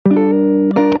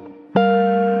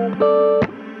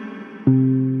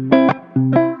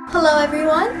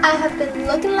been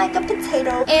looking like a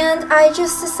potato, and I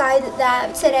just decided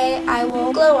that today I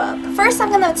will glow up. First, I'm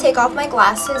gonna take off my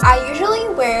glasses. I usually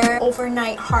wear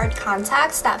overnight hard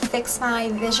contacts that fix my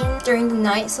vision during the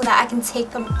night so that I can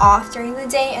take them off during the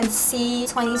day and see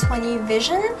 20/20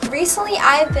 vision. Recently,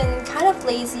 I've been kind of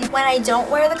lazy. When I don't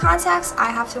wear the contacts,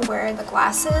 I have to wear the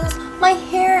glasses. My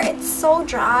hair, it's so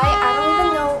dry. I don't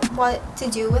even know what to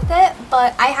do with it,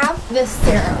 but I have this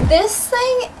serum. This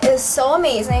thing is so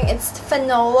amazing. It's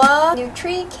Fanola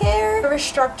Nutri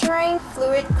Restructuring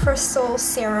Fluid Crystal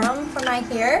Serum for my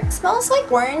hair. It smells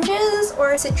like oranges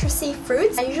or citrusy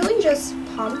fruits. I usually just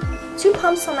pump 2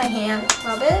 pumps on my hand,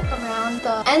 rub it around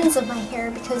the ends of my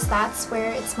hair because that's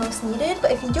where it's most needed.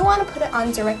 But if you do want to put it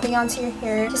on directly onto your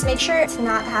hair, just make sure to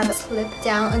not have it slip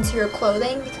down onto your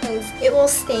clothing because it will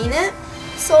stain it.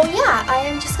 So yeah, I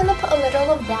am just gonna put a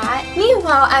little of that.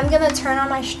 Meanwhile, I'm gonna turn on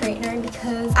my straightener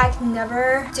because I can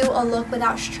never do a look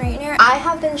without straightener. I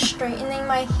have been straightening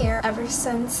my hair ever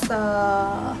since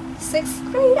the 6th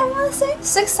grade, I wanna say.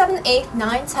 6th, 7th, 8th,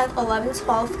 9th, 10th, 11th,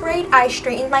 12th grade. I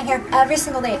straightened my hair every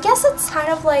single day. I guess it's kind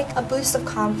of like a boost of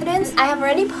confidence. I have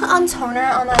already put on toner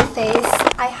on my face.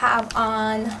 I have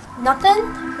on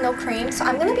nothing, no cream. So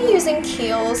I'm gonna be using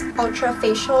Kiehl's Ultra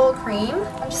Facial Cream.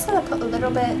 I'm just gonna put a little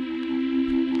bit.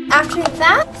 After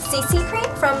that, CC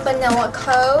cream from Banila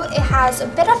Co. It has a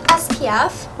bit of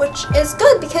SPF, which is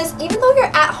good because even though you're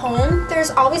at home,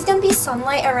 there's always going to be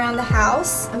sunlight around the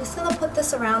house. I'm just going to put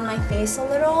this around my face a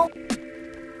little.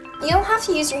 You don't have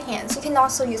to use your hands, you can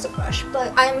also use a brush,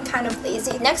 but I'm kind of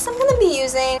lazy. Next, I'm going to be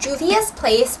using Juvia's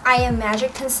Place I Am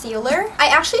Magic Concealer. I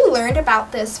actually learned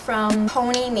about this from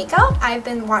Pony Makeup. I've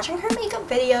been watching her makeup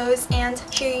videos and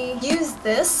she used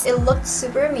this. It looked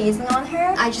super amazing on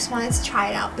her. I just wanted to try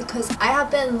it out because I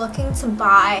have been looking to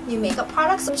buy new makeup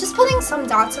products. I'm just putting some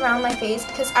dots around my face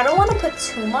because I don't want to put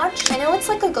too much. I know it's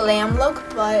like a glam look,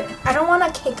 but I don't want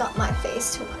to cake up my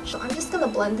face too much. So I'm just going to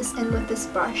blend this in with this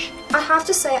brush. I have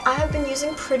to say, I have been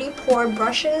using pretty poor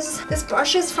brushes. This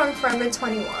brush is from Forever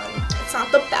 21. It's not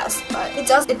the best, but it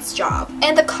does its job.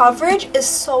 And the coverage is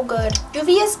so good.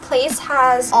 Juvia's Place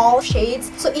has all shades,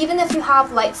 so even if you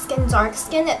have light skin, dark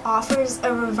skin, it offers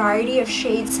a variety of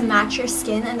shades to match your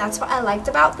skin, and that's what I liked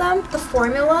about them. The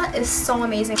formula is so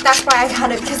amazing. That's why I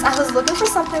got it, because I was looking for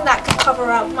something that could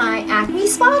cover up my acne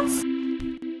spots.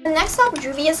 Next up,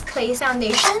 Juvia's Place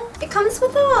Foundation. It comes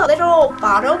with a little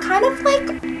bottle, kind of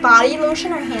like body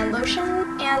lotion or hand lotion,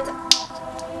 and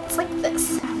it's like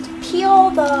this. Peel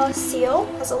the seal,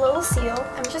 has a little seal.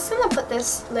 I'm just gonna put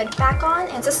this lid back on,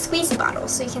 and it's a squeezy bottle,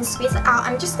 so you can squeeze it out.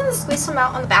 I'm just gonna squeeze some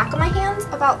out on the back of my hand,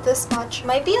 about this much.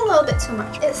 Might be a little bit too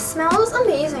much. It smells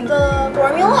amazing. The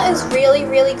formula is really,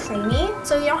 really creamy,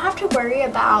 so you don't have to worry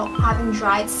about having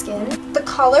dried skin. The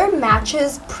color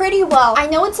matches pretty well. I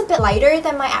know it's a bit lighter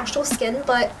than my actual skin,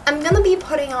 but I'm gonna be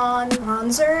putting on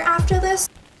bronzer after this.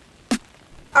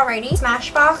 Alrighty,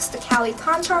 Smashbox, the Cali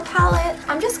contour palette.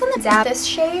 I'm just gonna dab this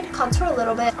shade, contour a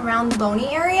little bit around the bony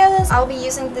areas. I'll be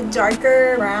using the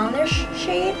darker brownish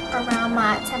shade around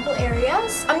my temple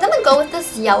areas. I'm gonna go with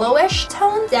this yellowish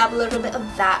tone, dab a little bit of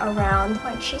that around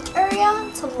my cheek area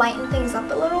to lighten things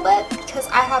up a little bit because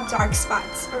I have dark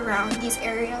spots around these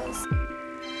areas.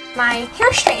 My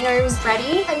hair straightener is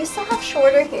ready. I used to have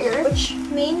shorter hair, which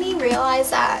made me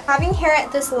realize that having hair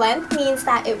at this length means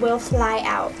that it will fly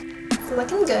out.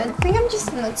 Looking good. I think I'm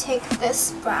just gonna take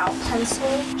this brow pencil.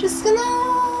 Just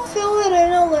gonna fill it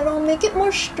in a little, make it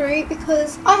more straight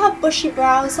because I have bushy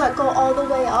brows that go all the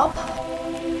way up.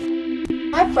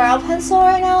 My brow pencil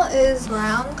right now is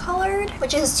brown colored,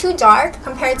 which is too dark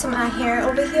compared to my hair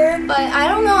over here. But I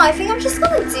don't know, I think I'm just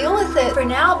gonna deal with it for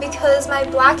now because my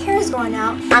black hair is going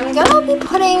out. I'm gonna be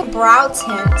putting brow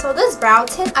tint. So this brow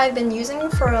tint I've been using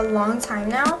for a long time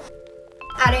now.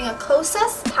 Adding a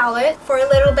Kosas palette for a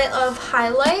little bit of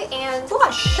highlight and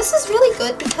blush. This is really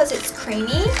good because it's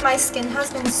creamy. My skin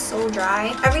has been so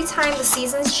dry. Every time the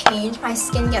seasons change, my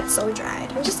skin gets so dry.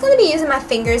 I'm just going to be using my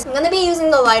fingers. I'm going to be using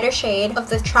the lighter shade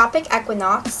of the Tropic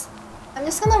Equinox. I'm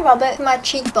just going to rub it in my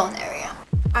cheekbone area.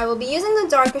 I will be using the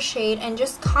darker shade and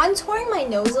just contouring my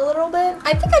nose a little bit.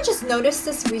 I think I just noticed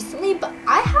this recently, but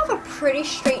I have a pretty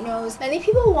straight nose. Many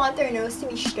people want their nose to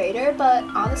be straighter, but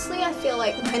honestly, I feel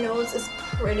like my nose is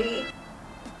pretty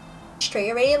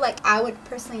straight already. Like, I would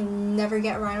personally never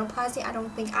get rhinoplasty. I don't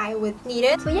think I would need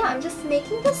it. So yeah, I'm just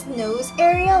making this nose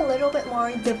area a little bit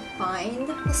more defined.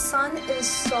 The sun is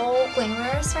so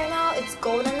glamorous right now. It's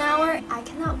golden hour. I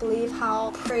cannot believe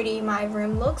how pretty my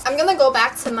room looks. I'm gonna go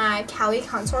back to my Cali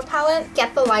contour palette,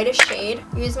 get the lightest shade,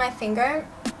 use my finger,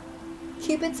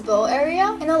 Cupid's bow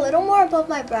area and a little more above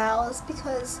my brows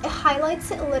because it highlights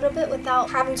it a little bit without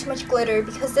having too much glitter,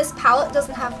 because this palette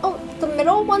doesn't have, oh, the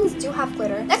middle ones do have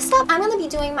glitter. Next up, I'm going to be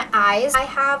doing my eyes. I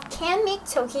have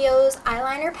Canmake Tokyo's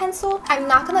eyeliner pencil. I'm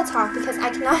not going to talk because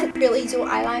I cannot really do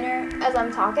eyeliner as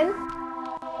I'm talking.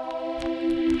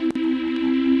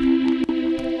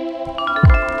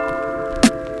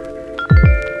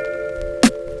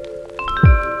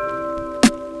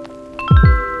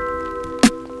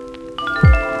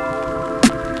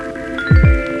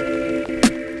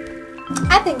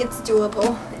 I think it's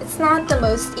doable. It's not the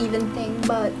most even thing,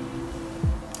 but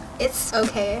it's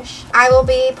okay-ish. I will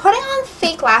be putting on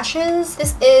fake lashes.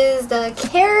 This is the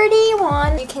Karity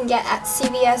one you can get at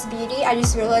CVS Beauty. I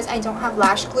just realized I don't have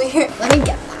lash glue here. Let me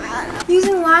get that.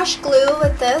 Using lash glue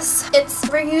with this. It's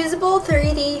reusable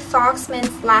 3D Fox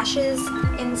Mint lashes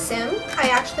in Sim. I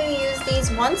actually used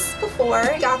these once before.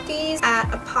 Got these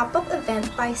at a pop-up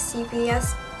event by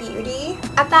CVS Beauty.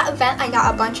 At that event, I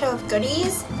got a bunch of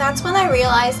goodies. That's when I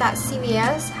realized that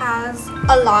CVS has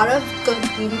a lot of good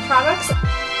beauty products.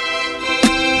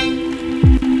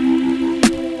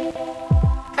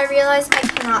 I realized I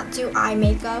cannot do eye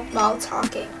makeup while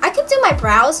talking. I could do my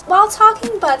brows while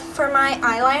talking, but for my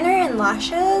eyeliner and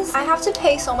lashes, I have to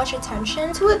pay so much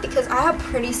attention to it because I have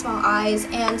pretty small eyes,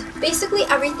 and basically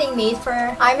everything made for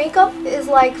eye makeup is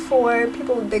like for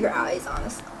people with bigger eyes,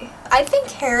 honestly. I think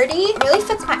Karity really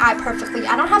fits my eye perfectly.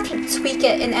 I don't have to tweak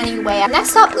it in any way.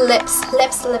 Next up, lips.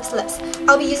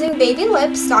 I'll be using Baby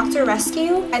Lips Dr.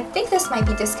 Rescue. I think this might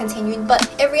be discontinued, but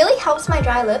it really helps my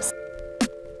dry lips.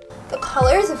 The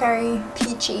color is very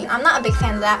peachy. I'm not a big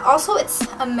fan of that. Also, it's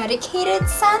a medicated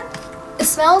scent. It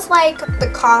smells like the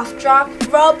cough drop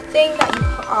rub thing that you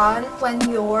put on when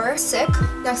you're sick.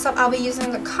 Next up, I'll be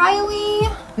using the Kylie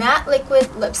Matte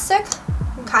Liquid Lipstick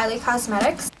from Kylie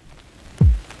Cosmetics.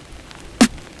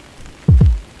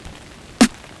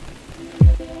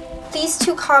 These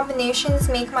two combinations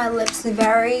make my lips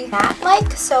very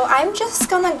matte-like, so I'm just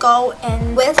gonna go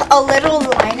in with a little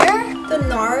liner, the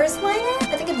NARS liner.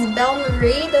 I think it's Belle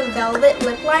Marie, the Velvet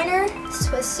Lip Liner. It's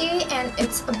twisty and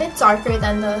it's a bit darker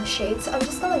than the shade, so I'm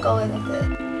just gonna go in with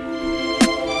it.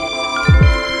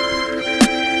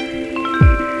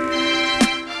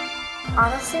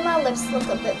 Honestly, my lips look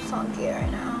a bit funky right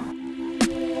now.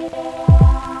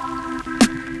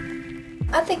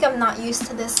 I think I'm not used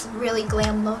to this really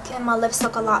glam look, and my lips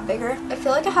look a lot bigger. I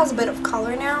feel like it has a bit of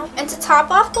color now. And to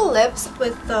top off the lips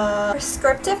with the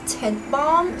Prescriptive Tint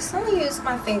Balm, I'm just gonna use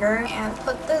my finger and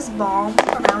put this balm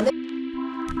around it.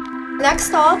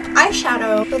 Next up,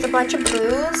 eyeshadow with a bunch of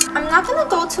blues. I'm not gonna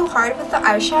go too hard with the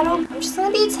eyeshadow. I'm just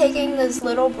gonna be taking this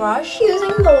little brush,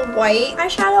 using the white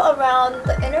eyeshadow around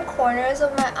the inner corners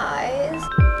of my eyes.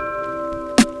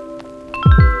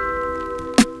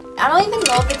 I don't even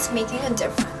know if it's making a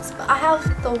difference, but I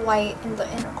have the white in the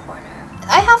inner corner.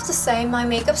 I have to say, my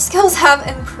makeup skills have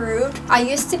improved. I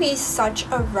used to be such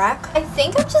a wreck. I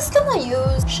think I'm just gonna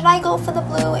use, should I go for the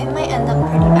blue? It might end up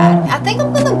pretty bad. I think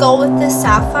I'm gonna go with this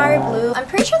sapphire blue. I'm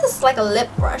pretty sure this is like a lip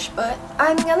brush, but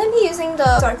I'm gonna be using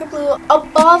the darker blue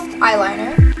above the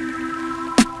eyeliner.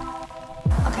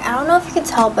 Okay, I don't know if you can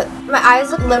tell, but my eyes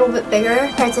look a little bit bigger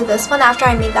compared to this one after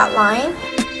I made that line.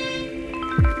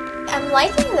 I'm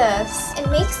liking this. It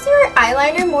makes your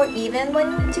eyeliner more even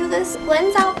when you do this.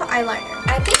 Blends out the eyeliner.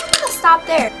 I think I'm gonna stop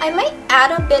there. I might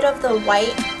add a bit of the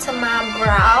white to my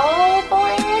brow bone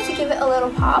area to give it a little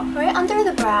pop right under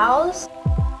the brows.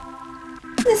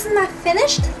 This is my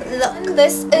finished look.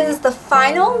 This is the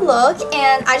final look,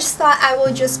 and I just thought I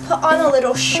would just put on a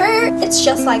little shirt. It's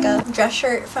just like a dress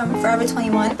shirt from Forever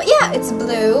 21. But yeah, it's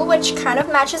blue, which kind of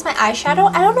matches my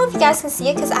eyeshadow. I don't know if you guys can see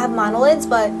it because I have monolids,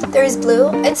 but there is blue.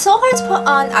 It's so hard to put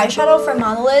on eyeshadow for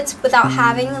monolids without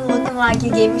having and looking like you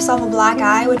gave yourself a black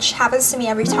eye, which happens to me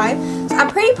every time. So I'm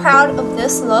pretty proud of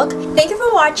this look. Thank you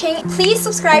for watching. Please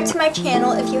subscribe to my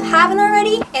channel if you haven't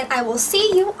already, and I will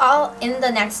see you all in the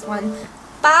next one.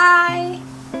 Bye!